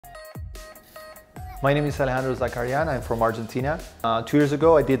My name is Alejandro Zakarians. I'm from Argentina. 2 years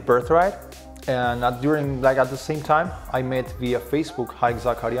ago, I did Birthright, and at the same time, I met via Facebook Haig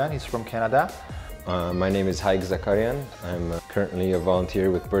Zakarians. He's from Canada. My name is Haig Zakarians. I'm currently a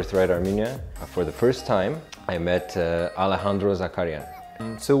volunteer with Birthright Armenia. For the first time, I met Alejandro Zakarians.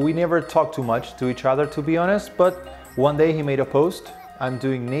 So we never talked too much to each other, to be honest, but one day he made a post. I'm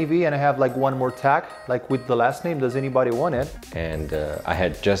doing Navy and I have like one more tag, like with the last name. Does anybody want it? And I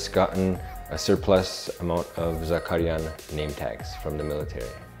had just gotten a surplus amount of Zakarian name tags from the military.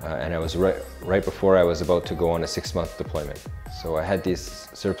 And I was right before I was about to go on a 6-month deployment. So I had these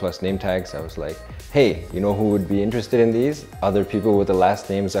surplus name tags. I was like, hey, you know who would be interested in these? Other people with the last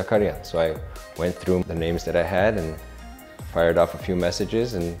name Zakarian. So I went through the names that I had and fired off a few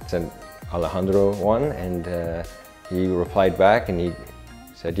messages and sent Alejandro one, and he replied back and he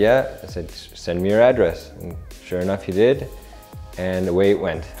said, yeah. I said, send me your address. And sure enough, he did. And away it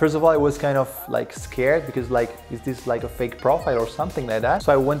went. First of all, I was kind of like scared because like, is this like a fake profile or something like that?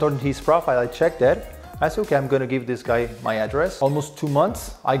 So I went on his profile, I checked it. I said, okay, I'm gonna give this guy my address. Almost 2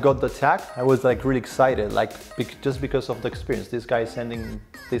 months, I got the tag. I was like really excited, like just because of the experience. This guy is sending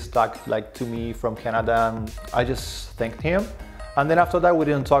this tag like to me from Canada, and I just thanked him. And then after that, we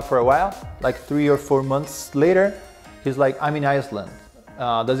didn't talk for a while. Like 3 or 4 months later, he's like, I'm in Iceland.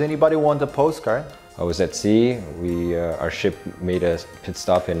 Does anybody want a postcard? I was at sea. Our ship made a pit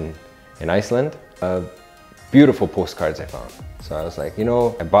stop in Iceland. Beautiful postcards I found. So I was like, you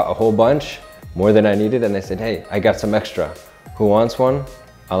know, I bought a whole bunch, more than I needed, and I said, hey, I got some extra. Who wants one?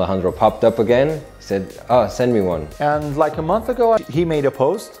 Alejandro popped up again. He said, oh, send me one. And like a month ago, he made a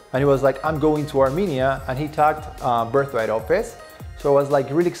post and he was like, I'm going to Armenia, and he tagged Birthright office. So I was like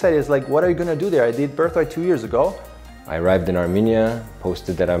really excited. It's like, what are you gonna do there? I did Birthright 2 years ago. I arrived in Armenia,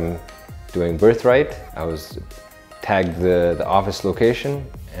 posted that I'm doing Birthright. I was tagged the office location,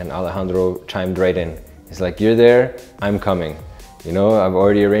 and Alejandro chimed right in. He's like, you're there, I'm coming. You know, I've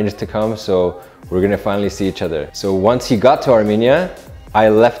already arranged to come, so we're gonna finally see each other. So once he got to Armenia, I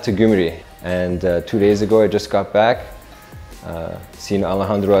left to Gümri. And 2 days ago, I just got back, seen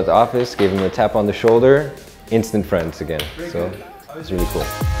Alejandro at the office, gave him a tap on the shoulder, instant friends again. So it was really cool.